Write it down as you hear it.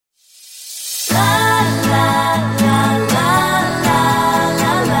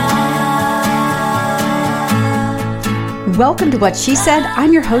Welcome to What She Said.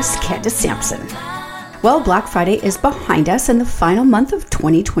 I'm your host, Candace Sampson. Well, Black Friday is behind us and the final month of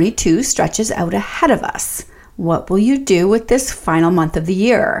 2022 stretches out ahead of us. What will you do with this final month of the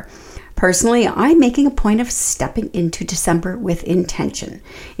year? Personally, I'm making a point of stepping into December with intention.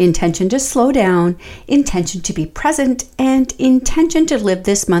 Intention to slow down, intention to be present, and intention to live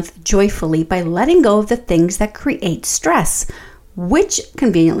this month joyfully by letting go of the things that create stress, which,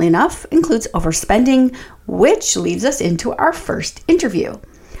 conveniently enough, includes overspending, which leads us into our first interview.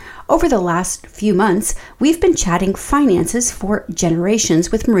 Over the last few months, we've been chatting finances for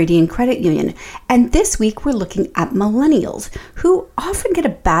generations with Meridian Credit Union, and this week we're looking at millennials, who often get a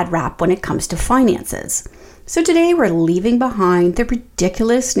bad rap when it comes to finances. So today we're leaving behind the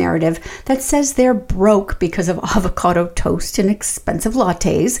ridiculous narrative that says they're broke because of avocado toast and expensive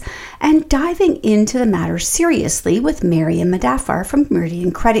lattes, and diving into the matter seriously with Miriam Madafar from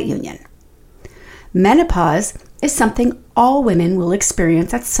Meridian Credit Union. Menopause is something all women will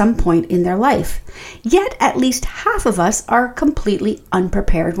experience at some point in their life, yet at least half of us are completely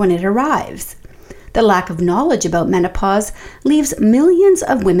unprepared when it arrives. The lack of knowledge about menopause leaves millions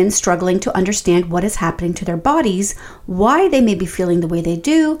of women struggling to understand what is happening to their bodies, why they may be feeling the way they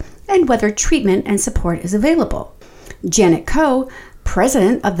do, and whether treatment and support is available. Janet Coe,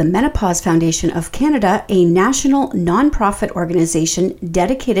 president of the Menopause Foundation of Canada, a national nonprofit organization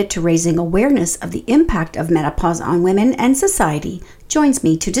dedicated to raising awareness of the impact of menopause on women and society, joins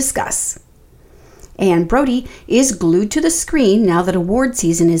me to discuss. Anne Brodie is glued to the screen now that award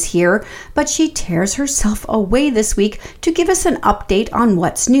season is here, but she tears herself away this week to give us an update on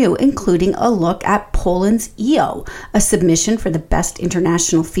what's new, including a look at Poland's EO, a submission for the Best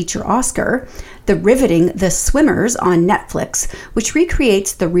International Feature Oscar, the riveting The Swimmers on Netflix, which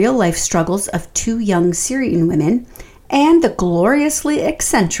recreates the real-life struggles of two young Syrian women, and the gloriously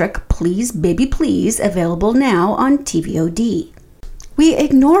eccentric Please Baby Please, available now on TVOD. We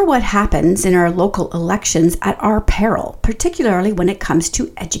ignore what happens in our local elections at our peril, particularly when it comes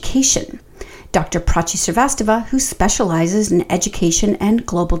to education. Dr. Prachi Srivastava, who specializes in education and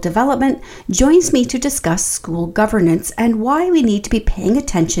global development, joins me to discuss school governance and why we need to be paying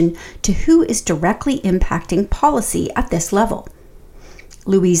attention to who is directly impacting policy at this level.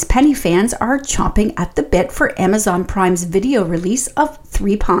 Louise Penny fans are chomping at the bit for Amazon Prime's video release of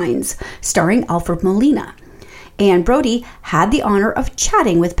Three Pines, starring Alfred Molina. Anne Brodie had the honor of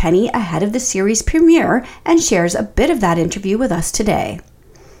chatting with Penny ahead of the series premiere and shares a bit of that interview with us today.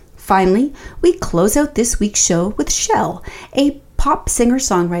 Finally, we close out this week's show with Shell, a pop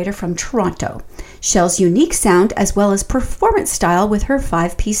singer-songwriter from Toronto. Shell's unique sound, as well as performance style with her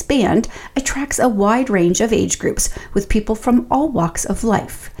 5-piece band, attracts a wide range of age groups with people from all walks of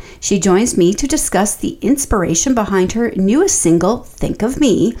life. She joins me to discuss the inspiration behind her newest single, Think of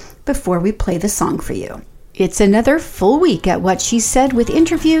Me, before we play the song for you. It's another full week at What She Said with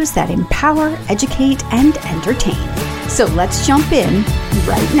interviews that empower, educate, and entertain. So let's jump in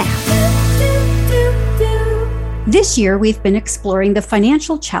right now. This year, we've been exploring the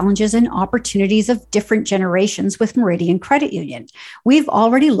financial challenges and opportunities of different generations with Meridian Credit Union. We've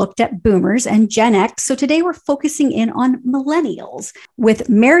already looked at boomers and Gen X, so today we're focusing in on millennials with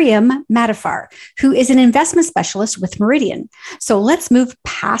Miriam Madafar, who is an investment specialist with Meridian. So let's move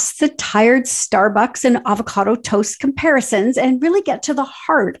past the tired Starbucks and avocado toast comparisons and really get to the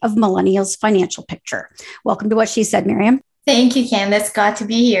heart of millennials' financial picture. Welcome to What She Said, Miriam. Thank you, Candace. Glad to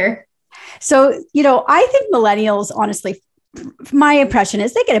be here. So, I think millennials, honestly, my impression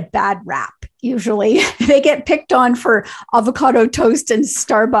is they get a bad rap. Usually they get picked on for avocado toast and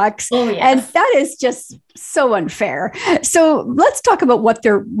Starbucks. Oh, yes. And that is just so unfair. So let's talk about what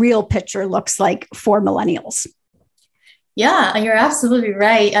their real picture looks like for millennials. Yeah, you're absolutely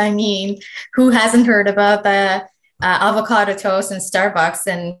right. I mean, who hasn't heard about the avocado toast and Starbucks,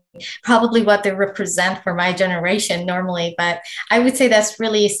 and probably what they represent for my generation normally. But I would say that's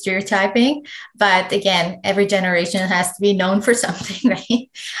really stereotyping. But again, every generation has to be known for something,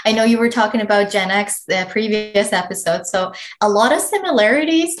 right? I know you were talking about Gen X, the previous episode. So a lot of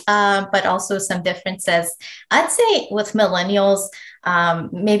similarities, but also some differences. I'd say with millennials,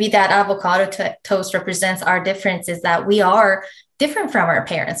 maybe that avocado toast represents our difference is that we are different from our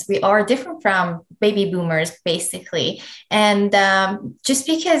parents. We are different from baby boomers, basically. And just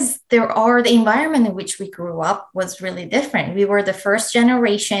because the environment in which we grew up was really different. We were the first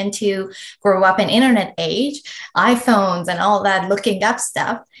generation to grow up in internet age, iPhones and all that looking up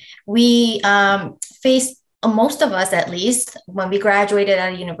stuff. We faced, most of us at least, when we graduated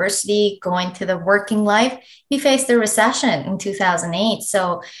out of university, going to the working life, we faced the recession in 2008.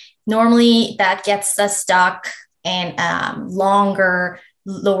 So normally that gets us stuck and longer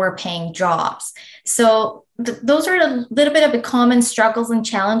lower paying jobs. So those are a little bit of the common struggles and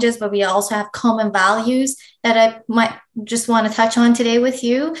challenges, but we also have common values that I might just want to touch on today with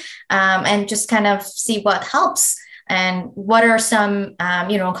you, and just kind of see what helps and what are some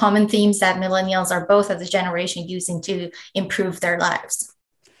common themes that millennials are both as a generation using to improve their lives.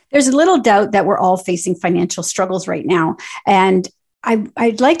 There's a little doubt that we're all facing financial struggles right now. And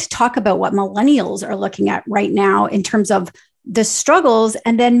I'd like to talk about what millennials are looking at right now in terms of the struggles,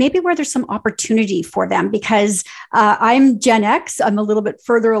 and then maybe where there's some opportunity for them, because I'm Gen X. I'm a little bit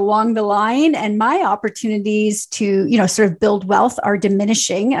further along the line, and my opportunities to, sort of build wealth are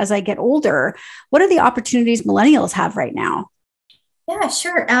diminishing as I get older. What are the opportunities millennials have right now? Yeah,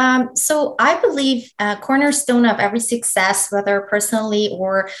 sure. So I believe a cornerstone of every success, whether personally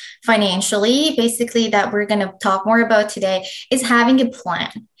or financially, basically that we're going to talk more about today, is having a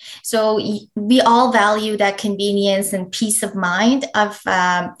plan. So we all value that convenience and peace of mind of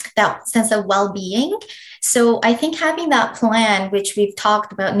that sense of well-being. So I think having that plan, which we've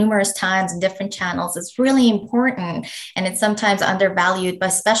talked about numerous times in different channels, is really important. And it's sometimes undervalued, but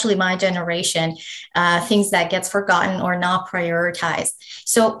especially my generation, things that gets forgotten or not prioritized.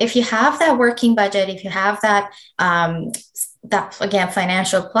 So if you have that working budget, if you have that again,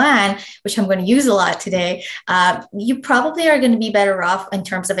 financial plan, which I'm going to use a lot today, you probably are going to be better off in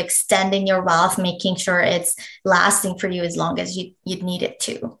terms of extending your wealth, making sure it's lasting for you as long as you'd need it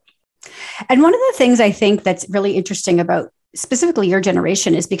to. And one of the things I think that's really interesting about specifically your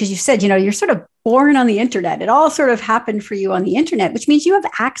generation is because you said, you're sort of born on the internet. It all sort of happened for you on the internet, which means you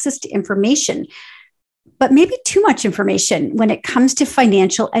have access to information, but maybe too much information when it comes to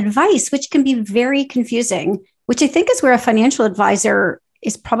financial advice, which can be very confusing, which I think is where a financial advisor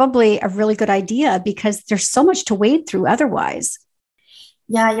is probably a really good idea because there's so much to wade through otherwise.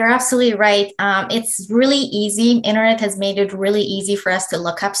 Yeah, you're absolutely right. It's really easy. Internet has made it really easy for us to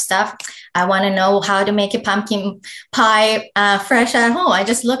look up stuff. I want to know how to make a pumpkin pie fresh at home. I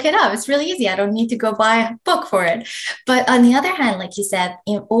just look it up. It's really easy. I don't need to go buy a book for it. But on the other hand, like you said,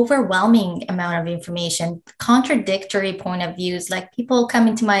 overwhelming amount of information, contradictory point of views, like people come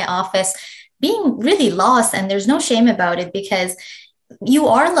into my office being really lost, and there's no shame about it because you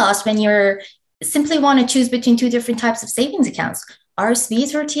are lost when you're simply want to choose between two different types of savings accounts.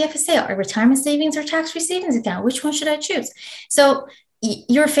 RSPs or TFSA, or retirement savings or tax-free savings account. Which one should I choose? So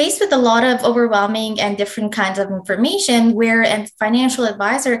you're faced with a lot of overwhelming and different kinds of information where a financial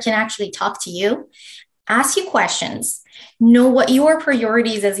advisor can actually talk to you, ask you questions, know what your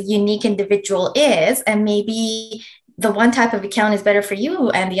priorities as a unique individual is, and maybe the one type of account is better for you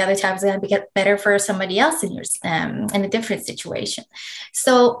and the other type is going to be better for somebody else in a different situation.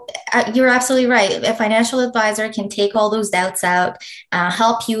 So you're absolutely right. A financial advisor can take all those doubts out,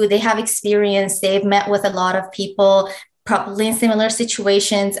 help you. They have experience. They've met with a lot of people probably in similar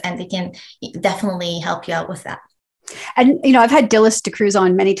situations, and they can definitely help you out with that. And, I've had Dilys DeCruz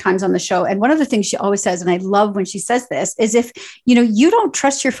on many times on the show. And one of the things she always says, and I love when she says this, is if, you don't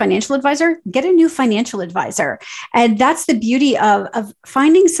trust your financial advisor, get a new financial advisor. And that's the beauty of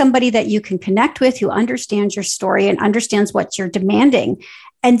finding somebody that you can connect with, who understands your story and understands what you're demanding.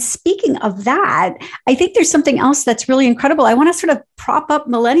 And speaking of that, I think there's something else that's really incredible. I want to sort of prop up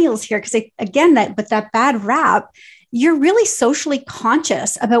millennials here because, that bad rap, you're really socially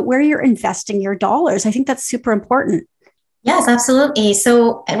conscious about where you're investing your dollars. I think that's super important. Yes, absolutely.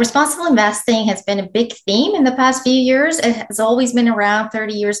 So responsible investing has been a big theme in the past few years. It has always been around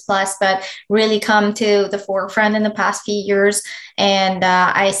 30 years plus, but really come to the forefront in the past few years. And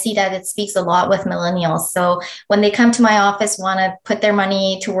I see that it speaks a lot with millennials. So when they come to my office, want to put their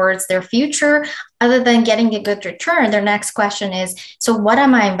money towards their future, other than getting a good return, their next question is, so what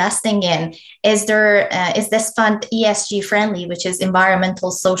am I investing in? Is this fund ESG friendly, which is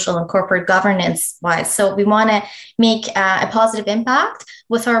environmental, social, and corporate governance wise? So we want to make a positive impact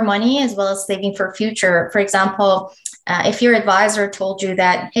with our money as well as saving for future. For example, if your advisor told you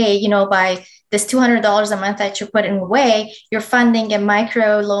that, hey, by this $200 a month that you're putting away, you're funding a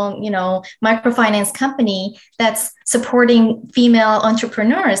microfinance company that's supporting female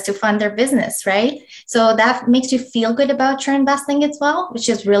entrepreneurs to fund their business, right? So that makes you feel good about your investing as well, which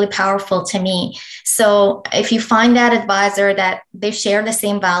is really powerful to me. So if you find that advisor that they share the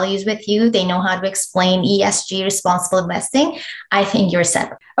same values with you, they know how to explain ESG, responsible investing, I think you're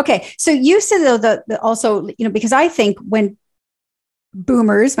set. Okay. So you said though that also, because I think when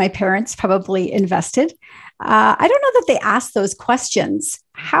boomers, my parents probably invested. I don't know that they ask those questions.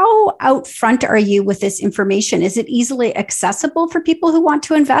 How out front are you with this information? Is it easily accessible for people who want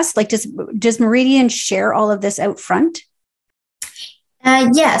to invest? Like, does Meridian share all of this out front?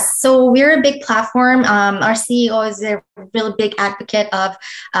 Yes, so we're a big platform. Our CEO is a really big advocate of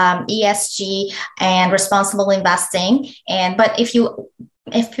ESG and responsible investing. But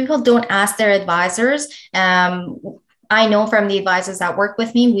if people don't ask their advisors, I know from the advisors that work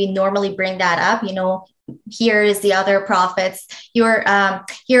with me, we normally bring that up. Here is the other profits. Here are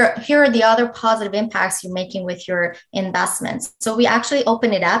the other positive impacts you're making with your investments. So we actually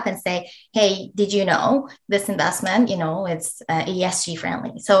open it up and say, hey, did you know this investment, it's ESG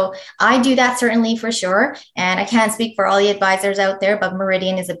friendly. So I do that certainly for sure. And I can't speak for all the advisors out there, but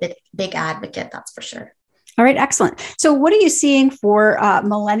Meridian is a big advocate, that's for sure. All right, excellent. So what are you seeing for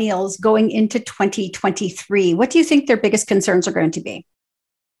millennials going into 2023? What do you think their biggest concerns are going to be?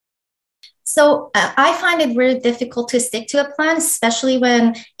 So I find it really difficult to stick to a plan, especially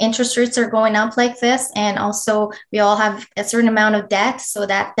when interest rates are going up like this. And also we all have a certain amount of debt. So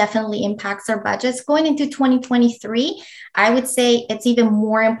that definitely impacts our budgets. Going into 2023, I would say it's even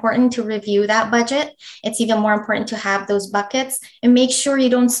more important to review that budget. It's even more important to have those buckets and make sure you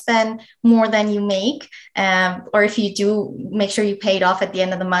don't spend more than you make. Or if you do, make sure you pay it off at the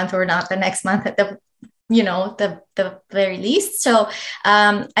end of the month or not the next month at the very least. So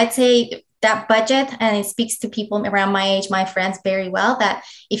I'd say that budget, and it speaks to people around my age, my friends very well, that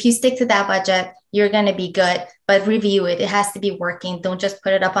if you stick to that budget, you're going to be good, but review it. It has to be working. Don't just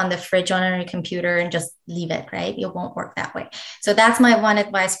put it up on the fridge on your computer and just leave it, right? It won't work that way. So that's my one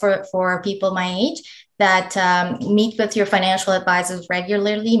advice for people my age, that meet with your financial advisors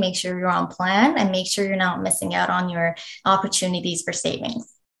regularly, make sure you're on plan, and make sure you're not missing out on your opportunities for savings.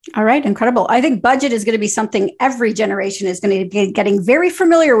 All right, incredible. I think budget is going to be something every generation is going to be getting very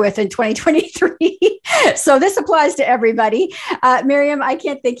familiar with in 2023. So this applies to everybody. Miriam, I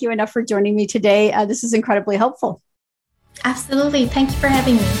can't thank you enough for joining me today. This is incredibly helpful. Absolutely. Thank you for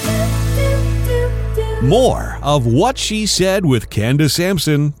having me. More of What She Said with Candace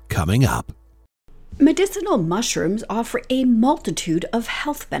Sampson coming up. Medicinal mushrooms offer a multitude of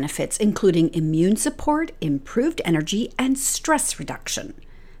health benefits, including immune support, improved energy, and stress reduction.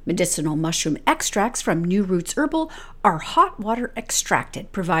 Medicinal mushroom extracts from New Roots Herbal are hot water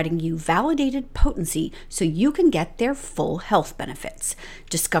extracted, providing you validated potency so you can get their full health benefits.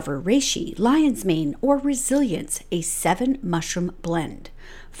 Discover reishi, lion's mane, or resilience, a 7-mushroom blend.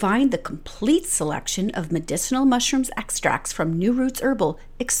 Find the complete selection of medicinal mushrooms extracts from New Roots Herbal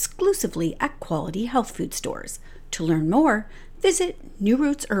exclusively at quality health food stores. To learn more, visit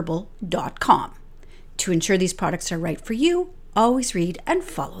newrootsherbal.com. To ensure these products are right for you, always read and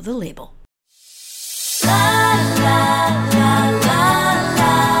follow the label. And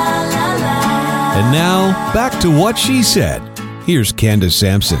now, back to What She Said. Here's Candace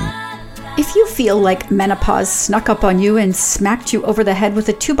Sampson. If you feel like menopause snuck up on you and smacked you over the head with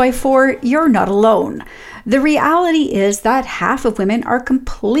a 2x4, you're not alone. The reality is that half of women are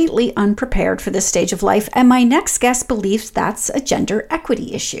completely unprepared for this stage of life, and my next guest believes that's a gender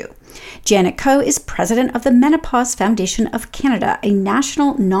equity issue. Janet Coe is president of the Menopause Foundation of Canada, a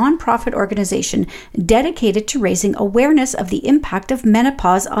national nonprofit organization dedicated to raising awareness of the impact of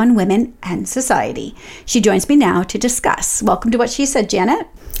menopause on women and society. She joins me now to discuss. Welcome to What She Said, Janet.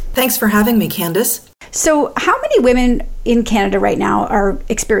 Thanks for having me, Candace. So how many women in Canada right now are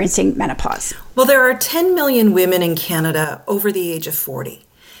experiencing menopause? Well, there are 10 million women in Canada over the age of 40.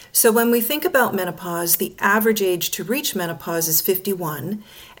 So when we think about menopause, the average age to reach menopause is 51,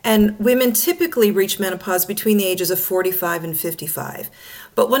 and women typically reach menopause between the ages of 45 and 55.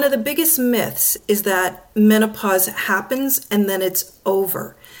 But one of the biggest myths is that menopause happens and then it's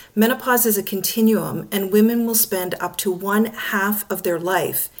over. Menopause is a continuum, and women will spend up to 1/2 of their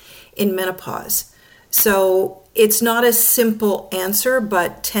life in menopause. So it's not a simple answer,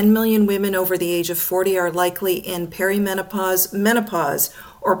 but 10 million women over the age of 40 are likely in perimenopause, menopause,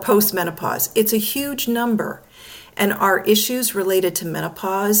 or postmenopause. It's a huge number, and our issues related to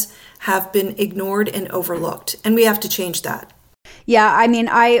menopause have been ignored and overlooked, and we have to change that. Yeah, I mean,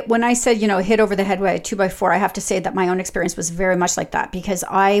 when I said, hit over the head with a 2x4, I have to say that my own experience was very much like that, because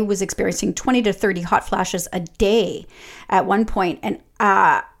I was experiencing 20 to 30 hot flashes a day at one point, and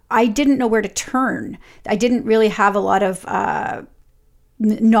I didn't know where to turn. I didn't really have a lot of prior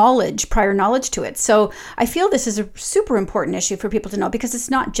knowledge to it. So I feel this is a super important issue for people to know, because it's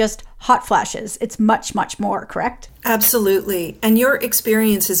not just hot flashes. It's much, much more, correct? Absolutely. And your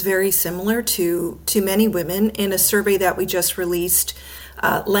experience is very similar to many women. In a survey that we just released,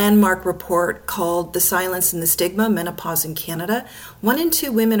 landmark report called The Silence and the Stigma, Menopause in Canada, 1 in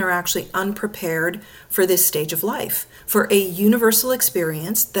 2 women are actually unprepared for this stage of life, for a universal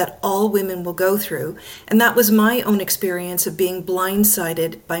experience that all women will go through. And that was my own experience of being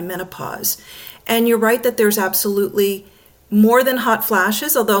blindsided by menopause. And you're right that there's absolutely More than hot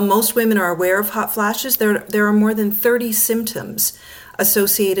flashes, although most women are aware of hot flashes, there are more than 30 symptoms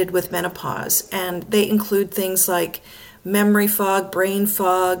associated with menopause, and they include things like memory fog, brain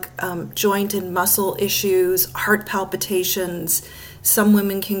fog, joint and muscle issues, heart palpitations. Some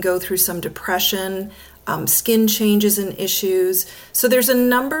women can go through some depression, skin changes and issues. So there's a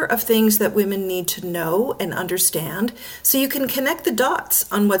number of things that women need to know and understand so you can connect the dots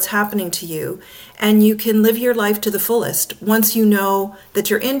on what's happening to you, and you can live your life to the fullest once you know that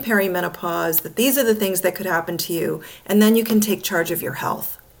you're in perimenopause, that these are the things that could happen to you, and then you can take charge of your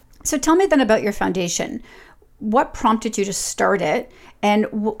health. So tell me then about your foundation. What prompted you to start it, and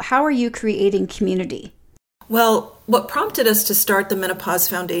how are you creating community? Well, what prompted us to start the Menopause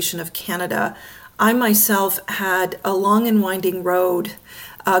Foundation of Canada, I myself had a long and winding road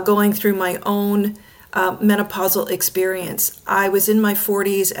going through my own menopausal experience. I was in my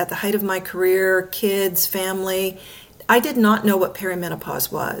 40s at the height of my career, kids, family. I did not know what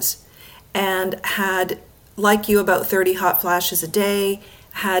perimenopause was, and had, like you, about 30 hot flashes a day,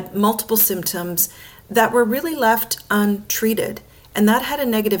 had multiple symptoms that were really left untreated. And that had a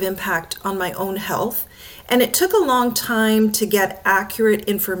negative impact on my own health. And it took a long time to get accurate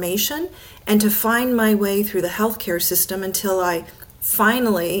information and to find my way through the healthcare system until I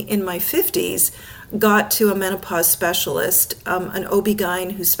finally, in my 50s, got to a menopause specialist, an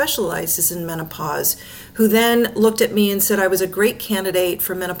OB-GYN who specializes in menopause, who then looked at me and said I was a great candidate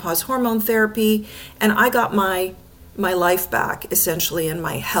for menopause hormone therapy, and I got my life back, essentially, and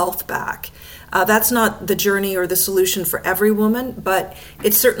my health back. That's not the journey or the solution for every woman, but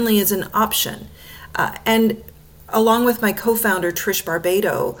it certainly is an option. And along with my co-founder, Trish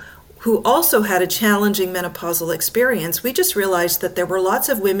Barbado, who also had a challenging menopausal experience, we just realized that there were lots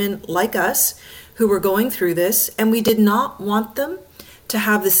of women like us who were going through this, and we did not want them to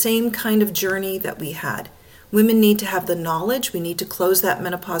have the same kind of journey that we had. Women need to have the knowledge. We need to close that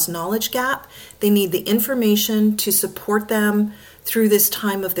menopause knowledge gap. They need the information to support them through this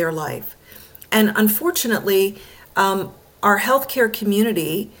time of their life. And unfortunately, our healthcare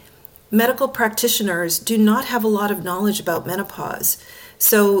community, medical practitioners do not have a lot of knowledge about menopause.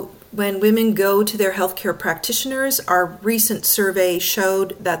 So when women go to their healthcare practitioners, our recent survey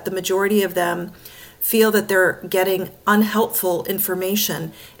showed that the majority of them feel that they're getting unhelpful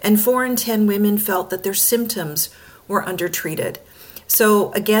information, and 4 in 10 women felt that their symptoms were undertreated.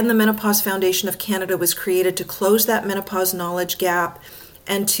 So again, the Menopause Foundation of Canada was created to close that menopause knowledge gap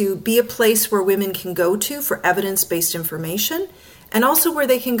and to be a place where women can go to for evidence-based information, and also where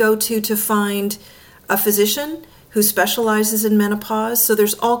they can go to find a physician who specializes in menopause. So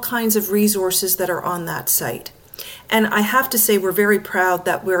there's all kinds of resources that are on that site. And I have to say we're very proud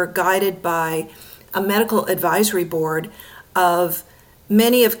that we're guided by a medical advisory board of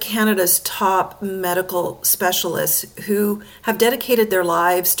many of Canada's top medical specialists who have dedicated their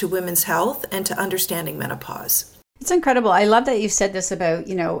lives to women's health and to understanding menopause. It's incredible. I love that you said this about,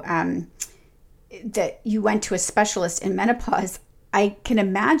 that you went to a specialist in menopause. I can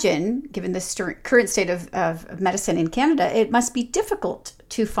imagine, given the current state of medicine in Canada, it must be difficult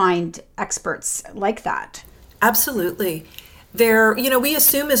to find experts like that. Absolutely. We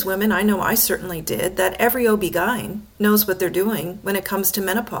assume as women, I know I certainly did, that every OB-GYN knows what they're doing when it comes to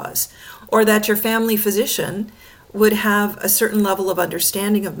menopause, or that your family physician would have a certain level of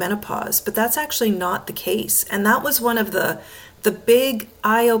understanding of menopause, but that's actually not the case. And that was one of the big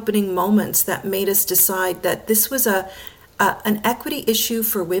eye-opening moments that made us decide that this was an equity issue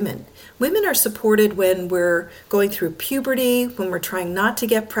for women. Women are supported when we're going through puberty, when we're trying not to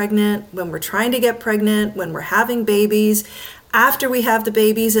get pregnant, when we're trying to get pregnant, when we're having babies, after we have the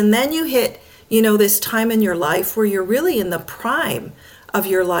babies, and then you hit, this time in your life where you're really in the prime of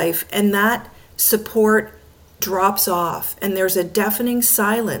your life, and that support drops off, and there's a deafening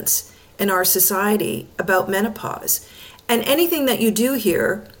silence in our society about menopause. And anything that you do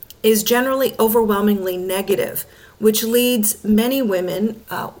here is generally overwhelmingly negative, which leads many women,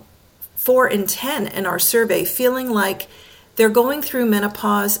 4 in 10 in our survey, feeling like they're going through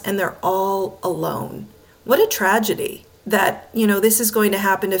menopause and they're all alone. What a tragedy that, this is going to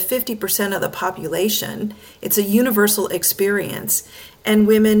happen to 50% of the population. It's a universal experience, and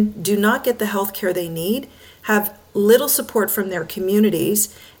women do not get the health care they need, have little support from their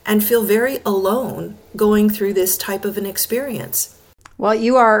communities, and feel very alone going through this type of an experience. Well,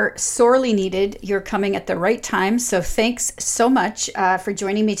 you are sorely needed. You're coming at the right time. So thanks so much for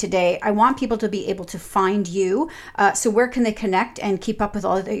joining me today. I want people to be able to find you. So where can they connect and keep up with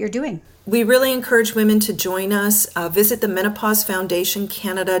all that you're doing? We really encourage women to join us. Visit the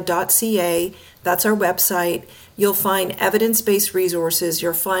menopausefoundationcanada.ca. That's our website. You'll find evidence-based resources.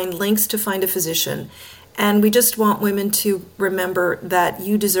 You'll find links to find a physician. And we just want women to remember that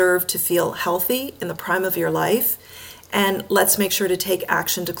you deserve to feel healthy in the prime of your life. And let's make sure to take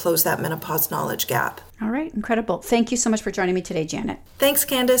action to close that menopause knowledge gap. All right, incredible. Thank you so much for joining me today, Janet. Thanks,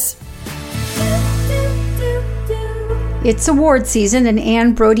 Candace. It's award season, and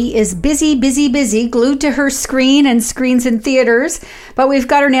Anne Brodie is busy, glued to her screen and screens in theaters. But we've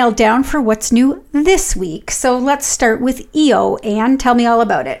got her nailed down for what's new this week. So let's start with EO. Anne, tell me all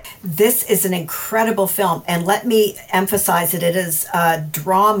about it. This is an incredible film, and let me emphasize that it is a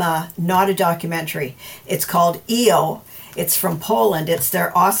drama, not a documentary. It's called EO. It's from Poland. It's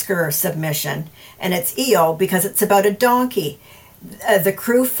their Oscar submission, and it's EO because it's about a donkey. The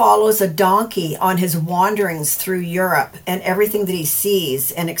crew follows a donkey on his wanderings through Europe and everything that he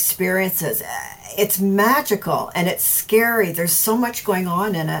sees and experiences. It's magical and it's scary. There's so much going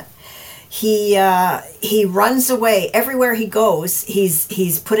on in it. He runs away everywhere he goes.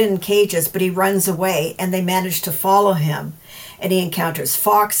 He's put in cages, but he runs away, and they manage to follow him. And he encounters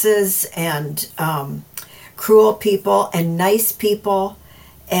foxes and cruel people and nice people.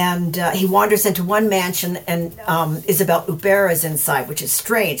 And he wanders into one mansion, and Isabelle Huppert is inside, which is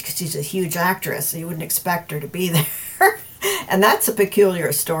strange because she's a huge actress. So you wouldn't expect her to be there. And that's a peculiar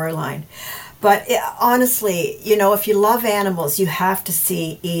storyline. But honestly, if you love animals, you have to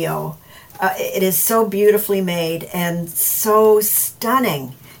see EO. It is so beautifully made and so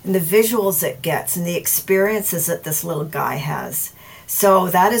stunning in the visuals it gets and the experiences that this little guy has. So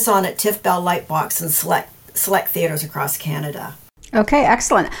that is on at TIFF Bell Lightbox and select theaters across Canada. Okay,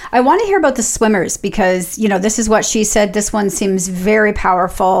 excellent. I want to hear about the swimmers because, this is what she said. This one seems very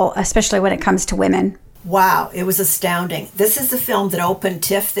powerful, especially when it comes to women. Wow, it was astounding. This is the film that opened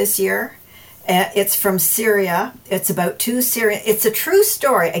TIFF this year. It's from Syria. It's about two Syrian. It's a true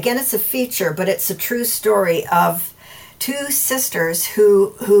story. Again, it's a feature, but it's a true story of two sisters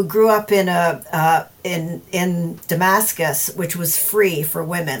who grew up in in Damascus, which was free for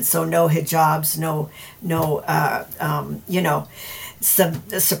women. So no hijabs, no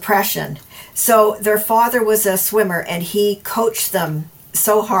suppression. So their father was a swimmer, and he coached them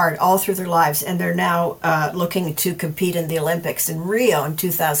so hard all through their lives, and they're now looking to compete in the Olympics in Rio in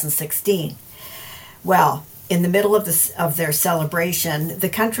 2016. Well, in the middle of their celebration, the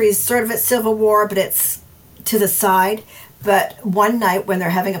country is sort of at civil war, but it's to the side. But one night when they're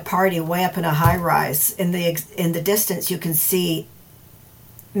having a party way up in a high rise, in the distance you can see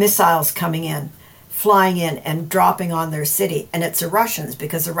missiles coming in, flying in and dropping on their city. And it's the Russians,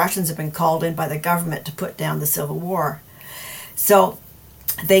 because the Russians have been called in by the government to put down the civil war. So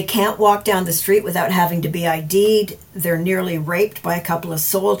they can't walk down the street without having to be ID'd. They're nearly raped by a couple of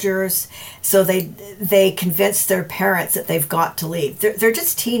soldiers. So they convince their parents that they've got to leave. They're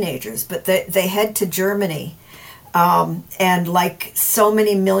just teenagers, but they head to Germany. And like so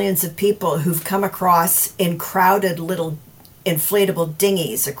many millions of people who've come across in crowded little inflatable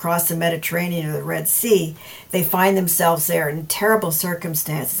dinghies across the Mediterranean or the Red Sea, they find themselves there in terrible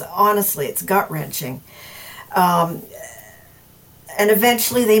circumstances. Honestly, it's gut-wrenching. And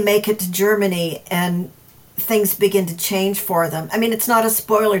eventually they make it to Germany and things begin to change for them. I mean, it's not a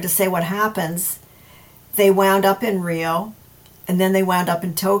spoiler to say what happens. They wound up in Rio, and then they wound up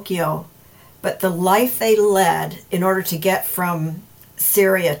in Tokyo. But the life they led in order to get from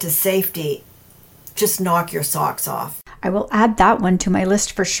Syria to safety, just knock your socks off. I will add that one to my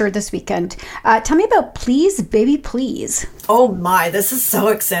list for sure this weekend. Tell me about Please, Baby, Please. Oh my, this is so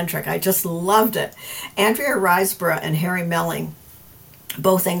eccentric. I just loved it. Andrea Riseborough and Harry Melling,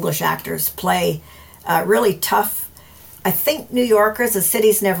 both English actors, play really tough. I think New Yorkers, a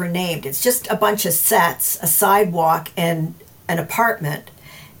city's never named. It's just a bunch of sets, a sidewalk, and an apartment,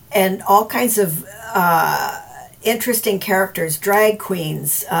 and all kinds of interesting characters, drag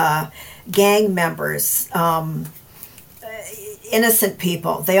queens, gang members, innocent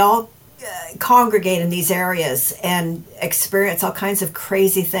people. They all congregate in these areas and experience all kinds of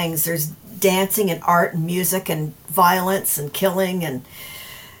crazy things. There's dancing and art and music and violence and killing, and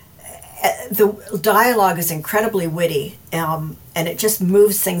the dialogue is incredibly witty, and it just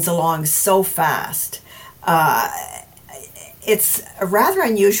moves things along so fast. It's a rather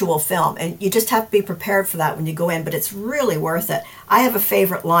unusual film, and you just have to be prepared for that when you go in, but it's really worth it. I have a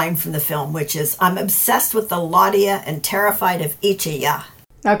favorite line from the film, which is, "I'm obsessed with the lot of ya and terrified of each of ya."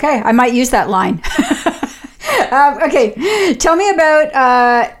 Okay, I might use that line. Okay, tell me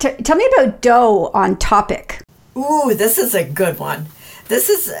about Doe on Topic. Ooh, this is a good one.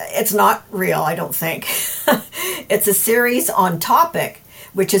 It's not real, I don't think. It's a series on Topic,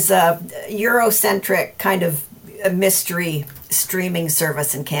 which is a Eurocentric kind of a mystery streaming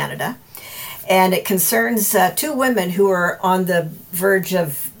service in Canada. And it concerns two women who are on the verge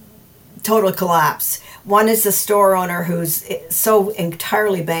of total collapse. One is the store owner who's so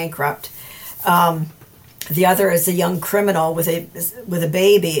entirely bankrupt. The other is a young criminal with a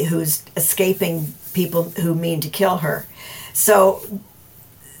baby who's escaping people who mean to kill her. So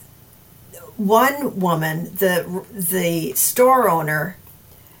one woman, the store owner,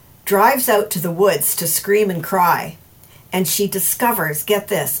 drives out to the woods to scream and cry, and she discovers, get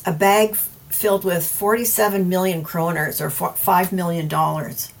this, a bag filled with 47 million kroners, or $5 million.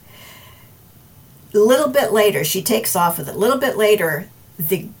 A little bit later, she takes off with it. A little bit later,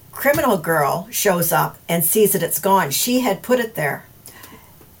 the criminal girl shows up and sees that it's gone. She had put it there.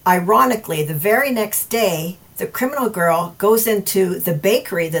 Ironically, the very next day, the criminal girl goes into the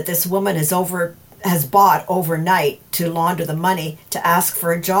bakery that this woman has bought overnight to launder the money to ask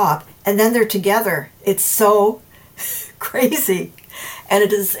for a job, and then they're together. It's so crazy, and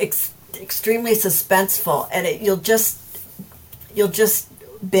it is extremely suspenseful, and you'll just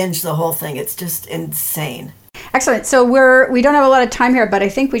binge the whole thing. It's just insane. Excellent. So we don't have a lot of time here, but I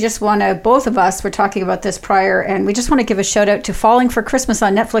think we just want to, both of us were talking about this prior, and we just want to give a shout out to Falling for Christmas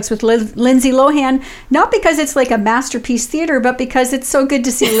on Netflix with Lindsay Lohan, not because it's like a masterpiece theater, but because it's so good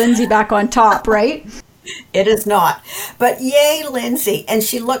to see Lindsay back on top, right? It is not. But yay, Lindsay. And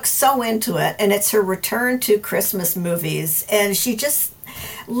she looks so into it, and it's her return to Christmas movies, and she just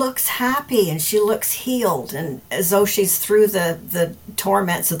looks happy and she looks healed, and as though she's through the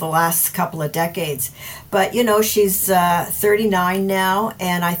torments of the last couple of decades. But she's 39 now,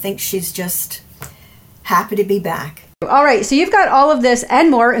 and I think she's just happy to be back. All right, so you've got all of this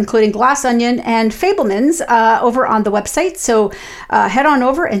and more, including Glass Onion and Fablemans, over on the website. So head on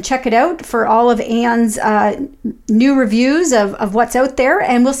over and check it out for all of Anne's new reviews of what's out there,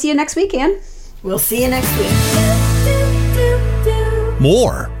 and we'll see you next week, Anne. We'll see you next week.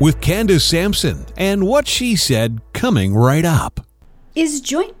 More with Candace Sampson and What She Said coming right up. Is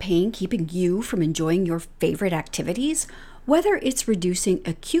joint pain keeping you from enjoying your favorite activities? Whether it's reducing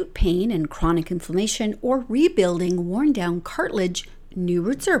acute pain and chronic inflammation or rebuilding worn down cartilage, New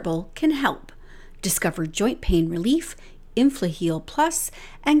Roots Herbal can help. Discover joint pain relief, InflaHeal Plus,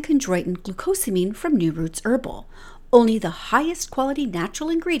 and chondroitin glucosamine from New Roots Herbal. Only the highest quality natural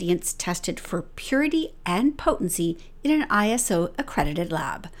ingredients tested for purity and potency in an ISO accredited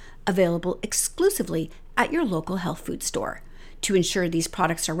lab. Available exclusively at your local health food store. To ensure these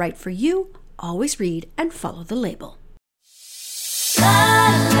products are right for you, always read and follow the label.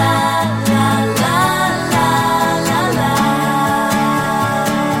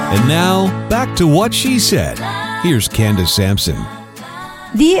 And now, back to What She Said. Here's Candace Sampson.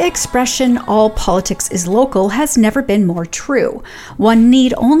 The expression, all politics is local, has never been more true. One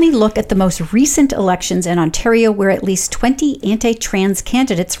need only look at the most recent elections in Ontario, where at least 20 anti-trans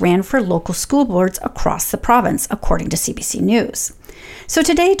candidates ran for local school boards across the province, according to CBC News. So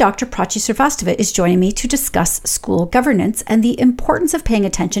today, Dr. Prachi Srivastava is joining me to discuss school governance and the importance of paying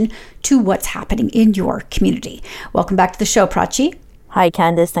attention to what's happening in your community. Welcome back to the show, Prachi. Hi,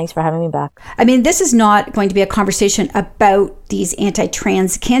 Candace. Thanks for having me back. I mean, this is not going to be a conversation about these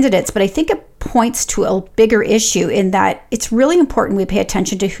anti-trans candidates, but I think it points to a bigger issue in that it's really important we pay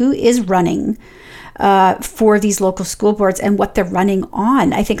attention to who is running for these local school boards and what they're running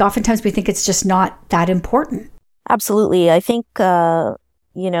on. I think oftentimes we think it's just not that important. Absolutely. I think,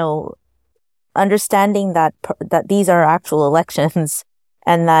 understanding that these are actual elections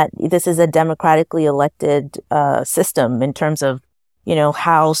and that this is a democratically elected system in terms of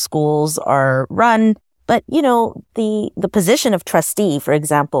how schools are run. But, the position of trustee, for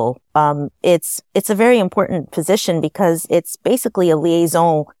example, it's a very important position because it's basically a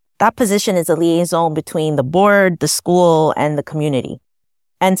liaison. That position is a liaison between the board, the school, and the community.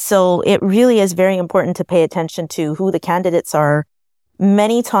 And so it really is very important to pay attention to who the candidates are.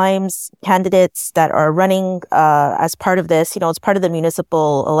 Many times candidates that are running as part of this, it's part of the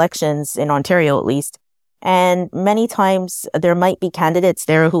municipal elections in Ontario, at least. And many times there might be candidates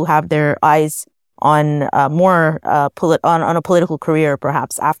there who have their eyes on on a political career,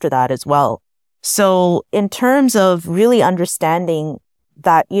 perhaps after that as well. So in terms of really understanding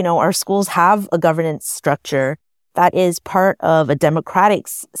that, our schools have a governance structure that is part of a democratic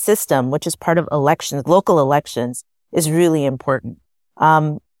system, which is part of elections, local elections, is really important.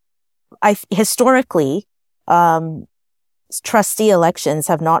 Historically, trustee elections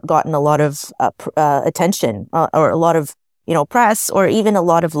have not gotten a lot of attention or a lot of, press or even a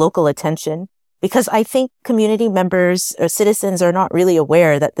lot of local attention because I think community members or citizens are not really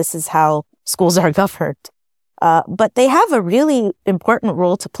aware that this is how schools are governed. But they have a really important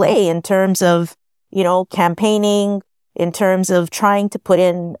role to play in terms of, campaigning, in terms of trying to put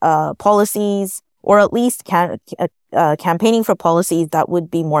in policies or at least campaigning for policies that would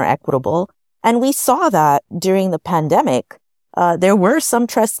be more equitable. And we saw that during the pandemic. There were some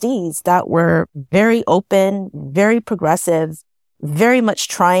trustees that were very open, very progressive, very much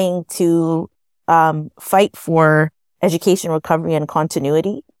trying to fight for education recovery and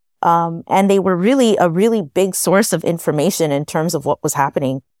continuity. And they were really a really big source of information in terms of what was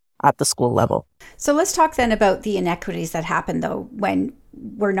happening at the school level. So let's talk then about the inequities that happen, though, when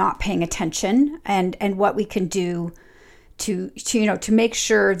we're not paying attention, and what we can do to make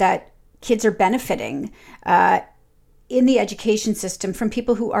sure that kids are benefiting in the education system from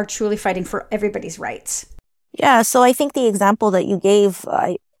people who are truly fighting for everybody's rights. Yeah, so I think the example that you gave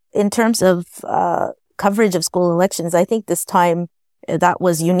in terms of coverage of school elections, I think this time that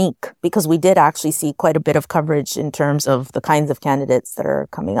was unique because we did actually see quite a bit of coverage in terms of the kinds of candidates that are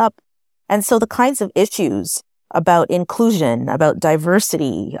coming up. And so the kinds of issues about inclusion, about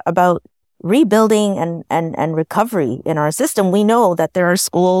diversity, about rebuilding and recovery in our system, we know that there are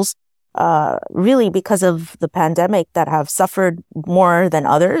schools really because of the pandemic that have suffered more than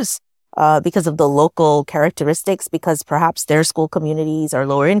others because of the local characteristics, because perhaps their school communities are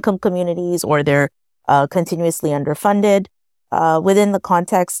lower income communities or they're continuously underfunded. Within the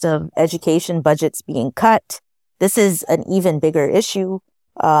context of education budgets being cut, this is an even bigger issue.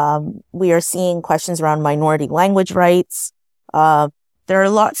 We are seeing questions around minority language rights. There are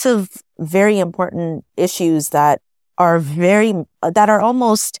lots of very important issues that are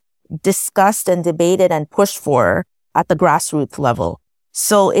almost discussed and debated and pushed for at the grassroots level.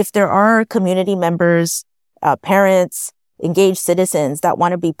 So if there are community members, parents, engaged citizens that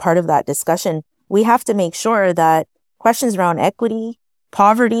want to be part of that discussion, we have to make sure that questions around equity,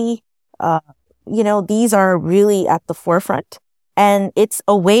 poverty, these are really at the forefront. And it's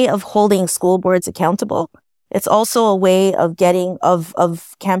a way of holding school boards accountable. It's also a way of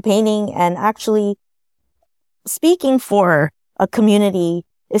of campaigning and actually speaking for a community,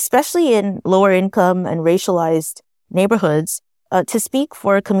 especially in lower income and racialized neighborhoods, to speak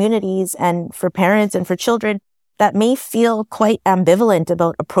for communities and for parents and for children that may feel quite ambivalent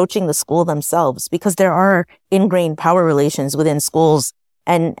about approaching the school themselves, because there are ingrained power relations within schools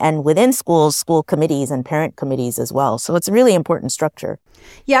and within schools, school committees and parent committees as well. So it's a really important structure.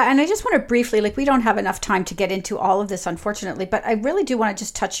 Yeah, and I just want to briefly, we don't have enough time to get into all of this, unfortunately, but I really do want to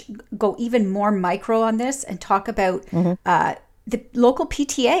just go even more micro on this and talk about the local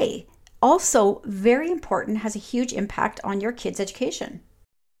PTA. Also very important, has a huge impact on your kids' education.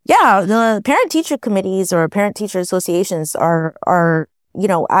 Yeah, the parent-teacher committees or parent-teacher associations are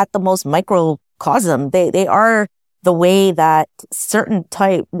at the most microcosm. They are the way that certain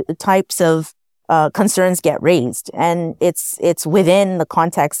types of concerns get raised, and it's within the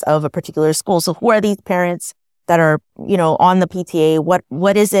context of a particular school. So who are these parents that are on the PTA?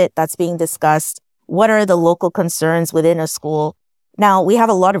 What is it that's being discussed? What are the local concerns within a school? Now, we have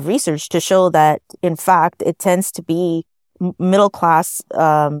a lot of research to show that, in fact, it tends to be middle-class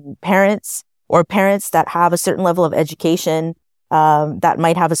parents or parents that have a certain level of education, that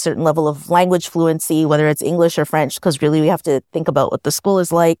might have a certain level of language fluency, whether it's English or French, because really we have to think about what the school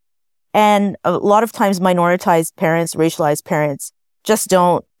is like. And a lot of times minoritized parents, racialized parents just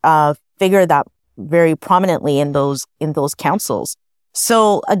don't figure that very prominently in those councils.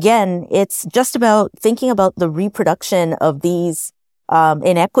 So again, it's just about thinking about the reproduction of these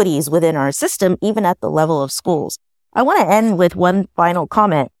inequities within our system, even at the level of schools. I want to end with one final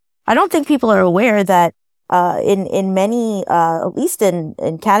comment. I don't think people are aware that in many, at least in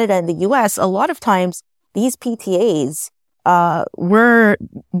Canada and the US, a lot of times these PTAs were,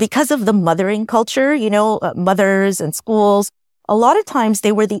 because of the mothering culture, mothers and schools, a lot of times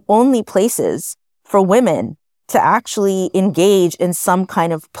they were the only places for women to actually engage in some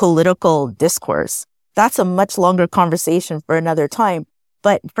kind of political discourse. That's a much longer conversation for another time.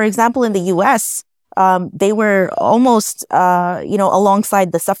 But for example, in the US, they were almost,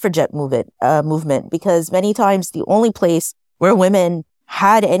 alongside the suffragette movement, because many times the only place where women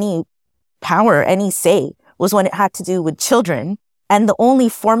had any power, any say, was when it had to do with children. And the only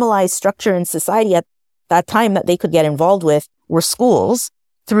formalized structure in society at that time that they could get involved with were schools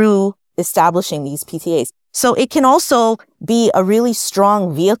through establishing these PTAs. So it can also be a really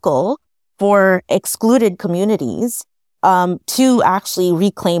strong vehicle for excluded communities to actually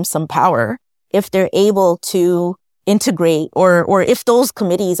reclaim some power if they're able to integrate or if those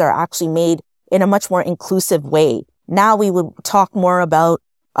committees are actually made in a much more inclusive way. Now we would talk more about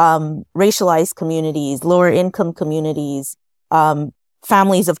racialized communities, lower income communities,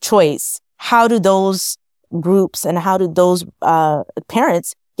 families of choice. How do those groups and how do those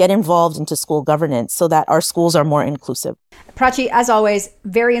parents get involved into school governance so that our schools are more inclusive. Prachi, as always,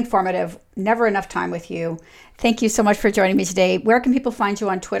 very informative. Never enough time with you. Thank you so much for joining me today. Where can people find you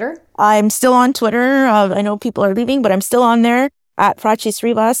on Twitter? I'm still on Twitter. I know people are leaving, but I'm still on there at Prachi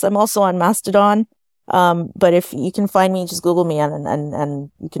Srivas. I'm also on Mastodon. But if you can find me, just Google me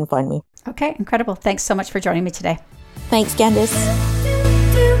and you can find me. Okay, incredible. Thanks so much for joining me today. Thanks, Candice.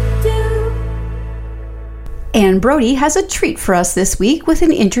 Anne Brody has a treat for us this week with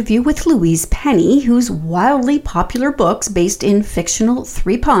an interview with Louise Penny, whose wildly popular books based in fictional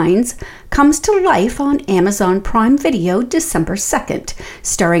Three Pines comes to life on Amazon Prime Video December 2nd,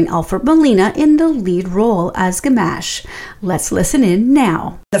 starring Alfred Molina in the lead role as Gamache. Let's listen in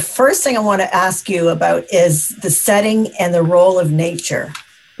now. The first thing I want to ask you about is the setting and the role of nature.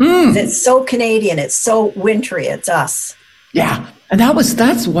 It's so Canadian, it's so wintry, it's us. Yeah, and that was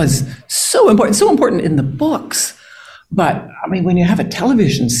so important in the books. But I mean, when you have a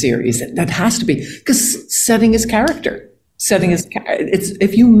television series, that has to be, because setting is character. It's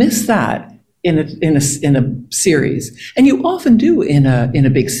if you miss that in a series, and you often do in a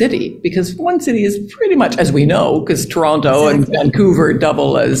big city, because one city is pretty much, as we know, because Toronto and Vancouver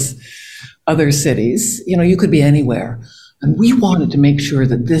double as other cities. You know, you could be anywhere, and we wanted to make sure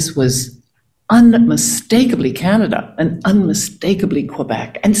that this was unmistakably Canada and unmistakably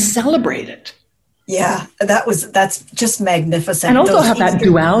Quebec, and celebrate it. Yeah, that's just magnificent. And also have that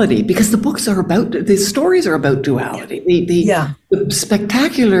duality, because the stories are about duality. The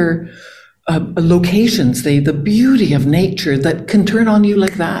spectacular locations, the beauty of nature that can turn on you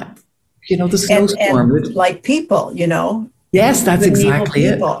like that. You know, the snowstorm. And like people, you know. Yes, that's exactly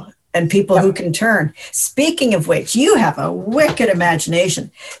it. And people who can turn. Speaking of which, you have a wicked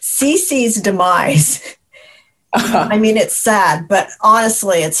imagination. Cece's demise. I mean, it's sad, but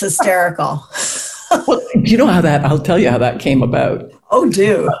honestly, it's hysterical. Well, you know I'll tell you how that came about. Oh,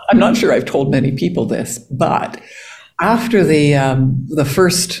 do. I'm not sure I've told many people this, but after the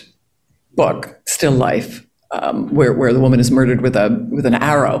first book, Still Life, where the woman is murdered with an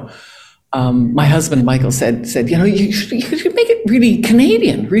arrow, my husband Michael said, you know, you should make it really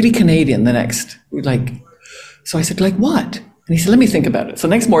Canadian the next, like. So I said, like what? And he said, let me think about it. So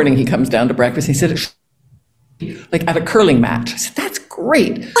next morning he comes down to breakfast. And he said, like at a curling match. I said, that's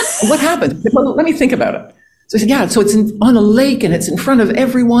great. What happened? Said, well, let me think about it. So I said, yeah. So it's on a lake and it's in front of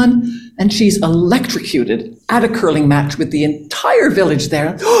everyone, and she's electrocuted at a curling match with the entire village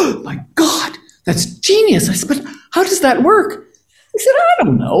there. Oh my God, that's genius. I said, but how does that work? He said, I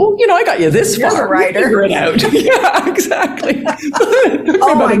don't know. You know, I got you this far. You're a writer. Figure it out. Yeah, exactly.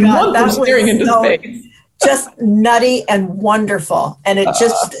 Oh my God, that was staring into space. Just nutty and wonderful. And it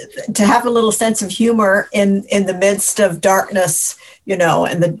just, to have a little sense of humor in the midst of darkness, you know,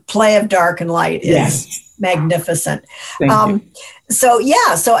 and the play of dark and light is magnificent. Thank you. So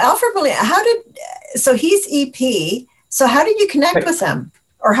Alfred Molina, so he's EP. So how did you connect with him?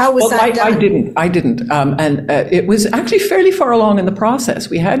 Or how was that done? I didn't. And it was actually fairly far along in the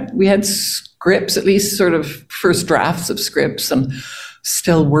process. We had scripts, at least sort of first drafts of scripts, and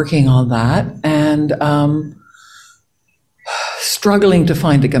still working on that, and struggling to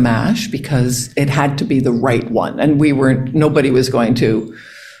find a Gamache because it had to be the right one, and nobody was going to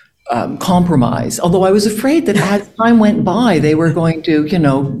compromise. Although I was afraid that as time went by, they were going to, you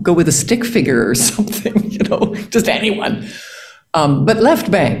know, go with a stick figure or something, you know, just anyone. But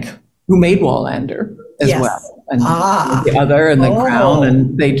Left Bank, who made Wallander as well, and the other, and the Crown,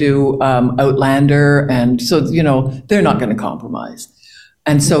 and they do Outlander, and so, you know, they're not going to compromise.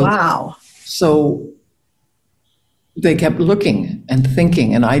 And so, so they kept looking and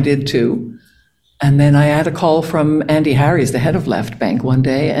thinking, and I did too. And then I had a call from Andy Harries, the head of Left Bank, one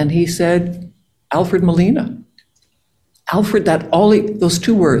day, and he said, Alfred Molina. Alfred, those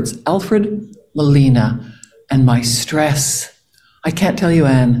two words, Alfred Molina, and my stress. I can't tell you,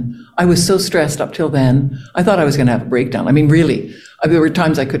 Anne, I was so stressed up till then. I thought I was going to have a breakdown. I mean, really, there were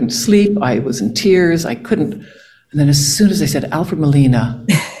times I couldn't sleep. I was in tears. I couldn't. And then as soon as I said Alfred Molina,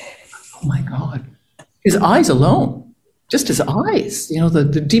 oh my God, his eyes alone, just his eyes, you know,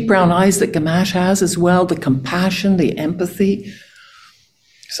 the deep brown eyes that Gamache has as well, the compassion, the empathy.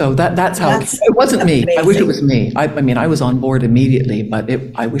 So that's how it wasn't me. Amazing. I wish it was me. I mean, I was on board immediately, but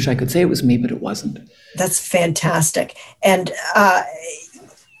I wish I could say it was me, but it wasn't. That's fantastic. And I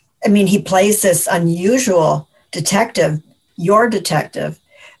mean, he plays this unusual detective, your detective,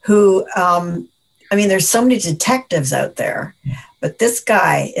 who, I mean, there's so many detectives out there, but this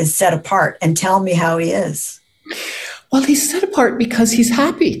guy is set apart. And tell me how he is. Well, he's set apart because he's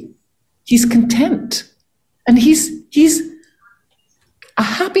happy. He's content. And he's a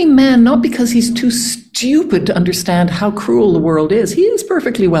happy man, not because he's too stupid to understand how cruel the world is. He is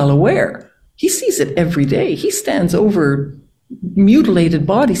perfectly well aware. He sees it every day. He stands over mutilated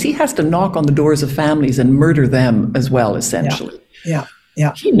bodies. He has to knock on the doors of families and murder them as well, essentially. Yeah.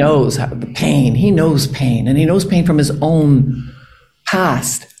 He knows the pain. He knows pain, and he knows pain from his own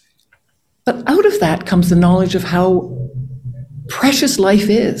past. But out of that comes the knowledge of how precious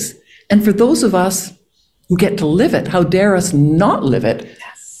life is. And for those of us who get to live it, how dare us not live it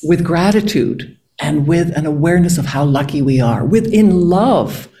with gratitude and with an awareness of how lucky we are, in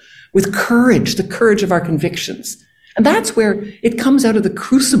love, with courage, the courage of our convictions. And that's where it comes out of the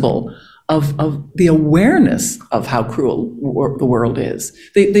crucible of the awareness of how cruel the world is.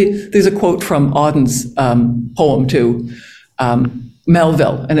 There's a quote from Auden's poem to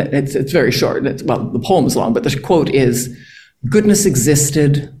Melville, and it's very short. The poem is long, but the quote is, "Goodness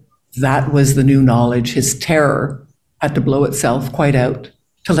existed, that was the new knowledge. His terror had to blow itself quite out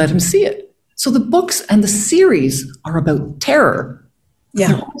to let him see it." So the books and the series are about terror.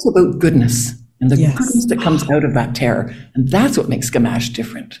 They're also about goodness and the goodness that comes out of that terror. And that's what makes Gamache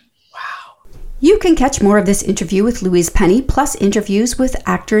different. You can catch more of this interview with Louise Penny, plus interviews with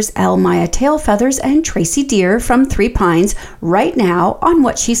actors Maya Tailfeathers and Tracy Deer from Three Pines right now on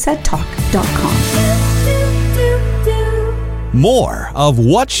WhatSheSaidTalk.com. More of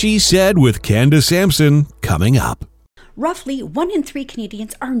What She Said with Candace Sampson coming up. Roughly 1 in 3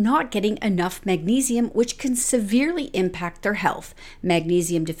 Canadians are not getting enough magnesium, which can severely impact their health.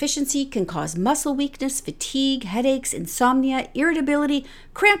 Magnesium deficiency can cause muscle weakness, fatigue, headaches, insomnia, irritability,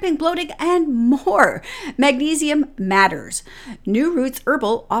 cramping, bloating, and more. Magnesium matters. New Roots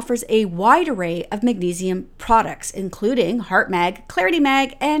Herbal offers a wide array of magnesium products, including Heart Mag, Clarity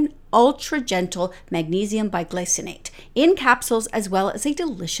Mag, and Ultra Gentle Magnesium Biglycinate in capsules, as well as a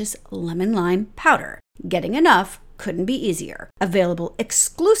delicious lemon lime powder. Getting enough couldn't be easier. Available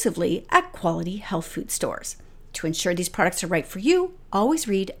exclusively at quality health food stores. To ensure these products are right for you, always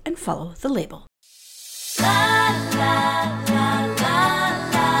read and follow the label.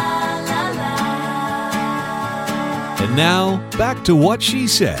 And now, back to What She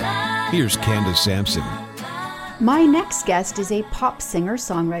Said. Here's Candace Sampson. My next guest is a pop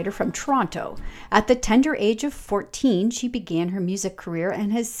singer-songwriter from Toronto. At the tender age of 14, she began her music career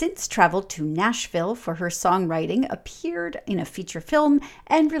and has since traveled to Nashville for her songwriting, appeared in a feature film,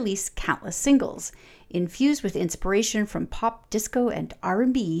 and released countless singles. Infused with inspiration from pop, disco, and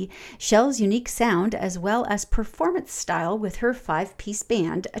R&B, Shell's unique sound as well as performance style with her 5-piece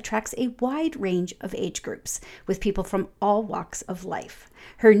band attracts a wide range of age groups, with people from all walks of life.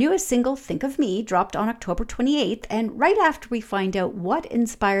 Her newest single, Think of Me, dropped on October 28th, and right after we find out what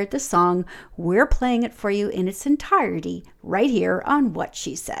inspired the song, we're playing it for you in its entirety right here on What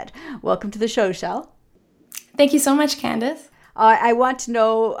She Said. Welcome to the show, Shell. Thank you so much, Candace. I want to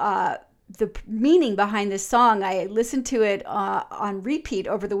know the meaning behind this song. I listened to it on repeat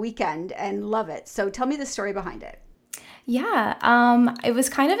over the weekend and love it. So tell me the story behind it. Yeah, it was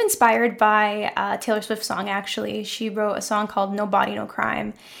kind of inspired by Taylor Swift's song, actually. She wrote a song called No Body, No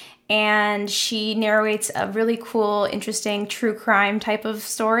Crime, and she narrates a really cool, interesting true crime type of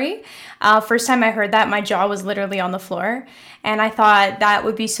story. First time I heard that, my jaw was literally on the floor, and I thought that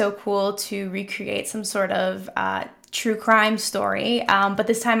would be so cool to recreate some sort of true crime story, but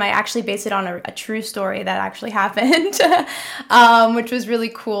this time I actually based it on a true story that actually happened, which was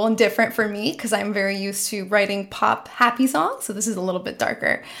really cool and different for me because I'm very used to writing pop happy songs, so this is a little bit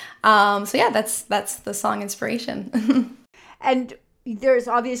darker. So yeah, that's the song inspiration. And there's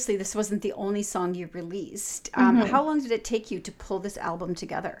obviously, this wasn't the only song you released. How long did it take you to pull this album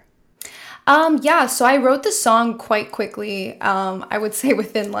together? Yeah, so I wrote the song quite quickly. I would say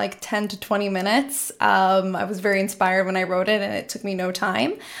within like 10 to 20 minutes. I was very inspired when I wrote it, and it took me no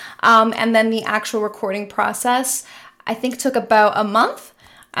time. And then the actual recording process, I think, took about a month,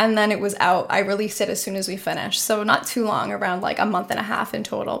 and then it was out. I released it as soon as we finished. So not too long, around like a month and a half in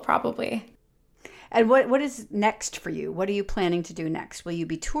total, probably. And what is next for you? What are you planning to do next? Will you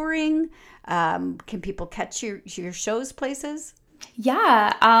be touring? Can people catch your shows places?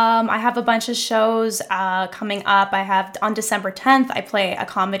 Yeah, I have a bunch of shows coming up. I have on December 10th, I play a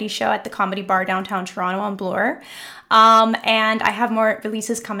comedy show at the Comedy Bar downtown Toronto on Bloor. And I have more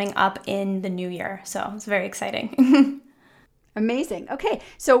releases coming up in the new year. So it's very exciting. Amazing. Okay,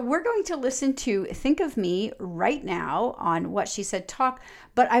 so we're going to listen to Think of Me right now on What She Said Talk,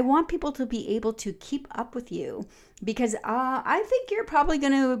 but I want people to be able to keep up with you because I think you're probably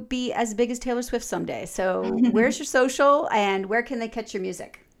going to be as big as Taylor Swift someday. So where's your social and where can they catch your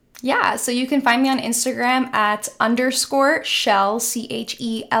music? Yeah, so you can find me on Instagram at _Shell, CHELLE,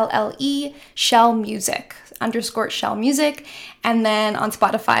 Shell Music, _Shell Music, and then on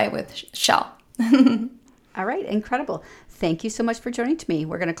Spotify with Shell. All right, incredible. Thank you so much for joining me.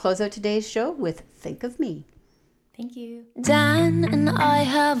 We're going to close out today's show with Think of Me. Thank you. Dan and I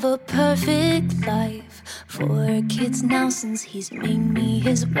have a perfect life. 4 kids now since he's made me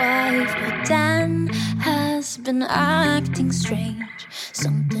his wife. But Dan has been acting strange.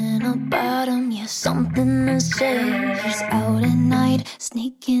 Something about him, yeah, something has changed. He's out at night,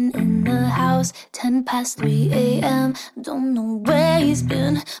 sneaking in the house, 10 past 3 a.m. Don't know where he's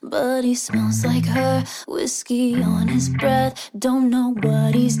been, but he smells like her. Whiskey on his breath, don't know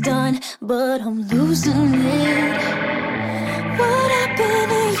what he's done, but I'm losing it. What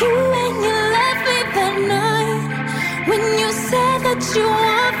happened to you when you left me that night? When you said that you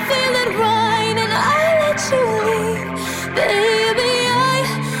weren't feeling right and I let you leave. Baby, I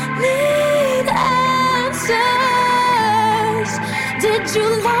need answers. Did you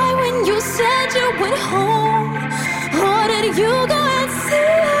lie when you said you went home? Or did you go and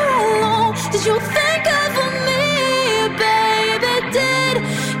see her alone? Did you think of me, baby? Did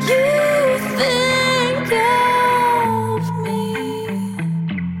you think of me?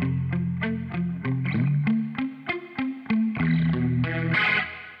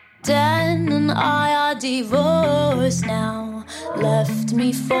 Dan and I are divorced now. Left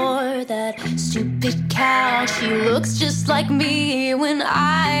me for that stupid cow. She looks just like me when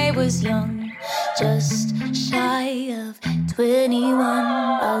I was young, just shy of 21.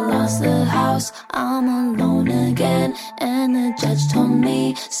 I lost the house, I'm alone again, and the judge told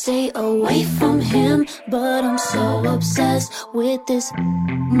me stay away from him. But I'm so obsessed with this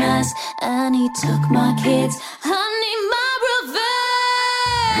mess, and he took my kids. I need my revenge.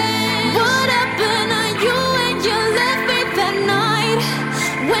 What happened to you when you left me that night?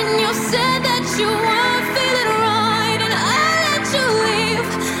 When you said that you weren't feeling right and I let you leave.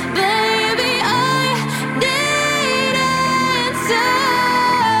 Baby, I need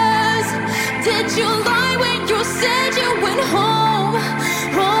answers. Did you lie when you said you went home?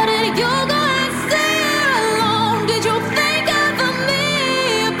 Or did you go and stay here alone? Did you think of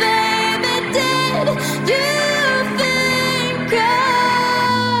me, baby? Did you think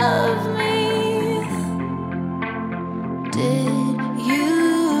of me? Did you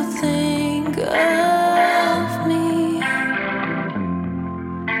think of me?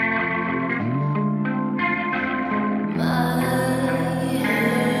 My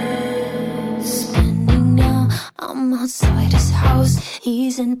head spinning now. I'm outside his house,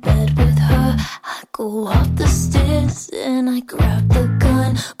 he's in bed with her. I go up the stairs and I grab the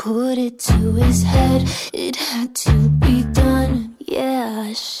gun, put it to his head. It had to be done. Yeah,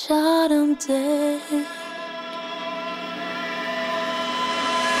 I shot him dead.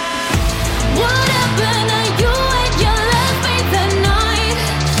 What happened to you when you left me that night?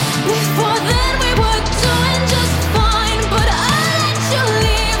 Before then we were doing just fine, but I let you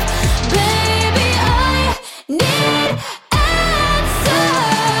leave. Baby, I need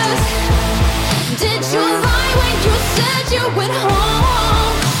answers. Did you lie when you said you went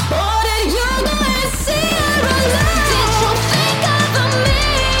home? Or did you go and see her alone? Did you think of me,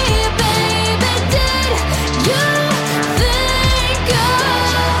 baby? Did you think of?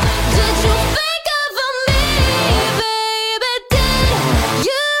 Did you think of me, baby? Did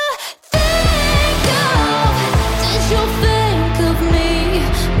you think of? Did you think of me,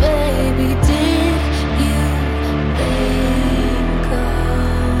 baby? Did you think of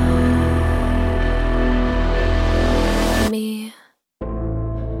me?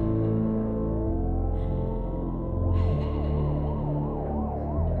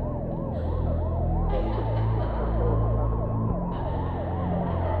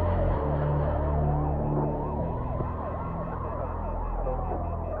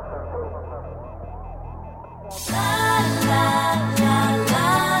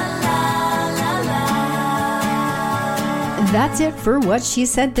 That's it for What She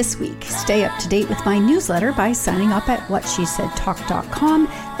Said this week. Stay up to date with my newsletter by signing up at whatshesaidtalk.com,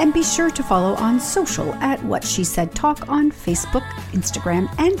 and be sure to follow on social at What She Said Talk on Facebook,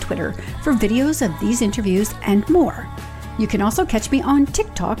 Instagram, and Twitter for videos of these interviews and more. You can also catch me on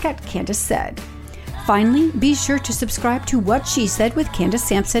TikTok at Candace Said. Finally, be sure to subscribe to What She Said with Candace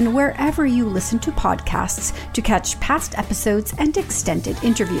Sampson wherever you listen to podcasts to catch past episodes and extended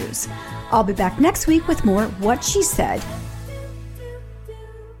interviews. I'll be back next week with more What She Said.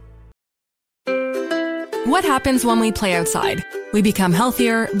 What happens when we play outside? We become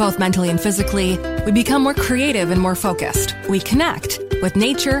healthier, both mentally and physically. We become more creative and more focused. We connect. with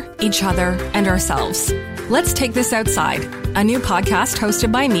nature, each other, and ourselves. Let's Take This Outside, a new podcast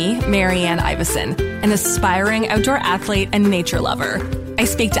hosted by me, Marianne Iveson, an aspiring outdoor athlete and nature lover. I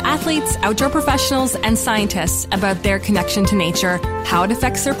speak to athletes, outdoor professionals, and scientists about their connection to nature, how it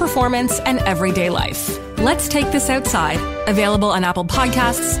affects their performance, and everyday life. Let's Take This Outside, available on Apple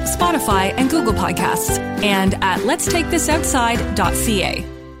Podcasts, Spotify, and Google Podcasts, and at letstakethisoutside.ca.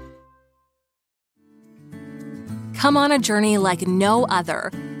 Come on a journey like no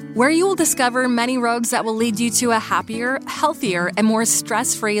other, where you will discover many roads that will lead you to a happier, healthier, and more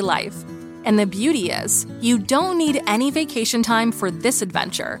stress-free life. And the beauty is, you don't need any vacation time for this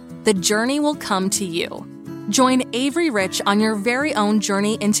adventure. The journey will come to you. Join Avery Rich on your very own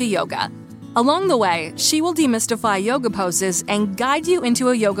journey into yoga. Along the way, she will demystify yoga poses and guide you into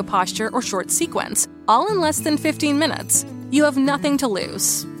a yoga posture or short sequence, all in less than 15 minutes. You have nothing to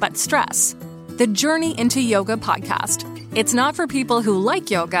lose but stress. The Journey into Yoga podcast. It's not for people who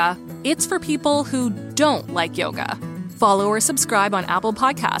like yoga, it's for people who don't like yoga. Follow or subscribe on Apple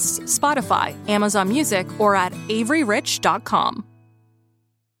Podcasts, Spotify, Amazon Music, or at averyrich.com.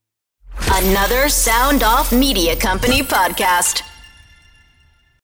 Another Sound Off Media Company podcast.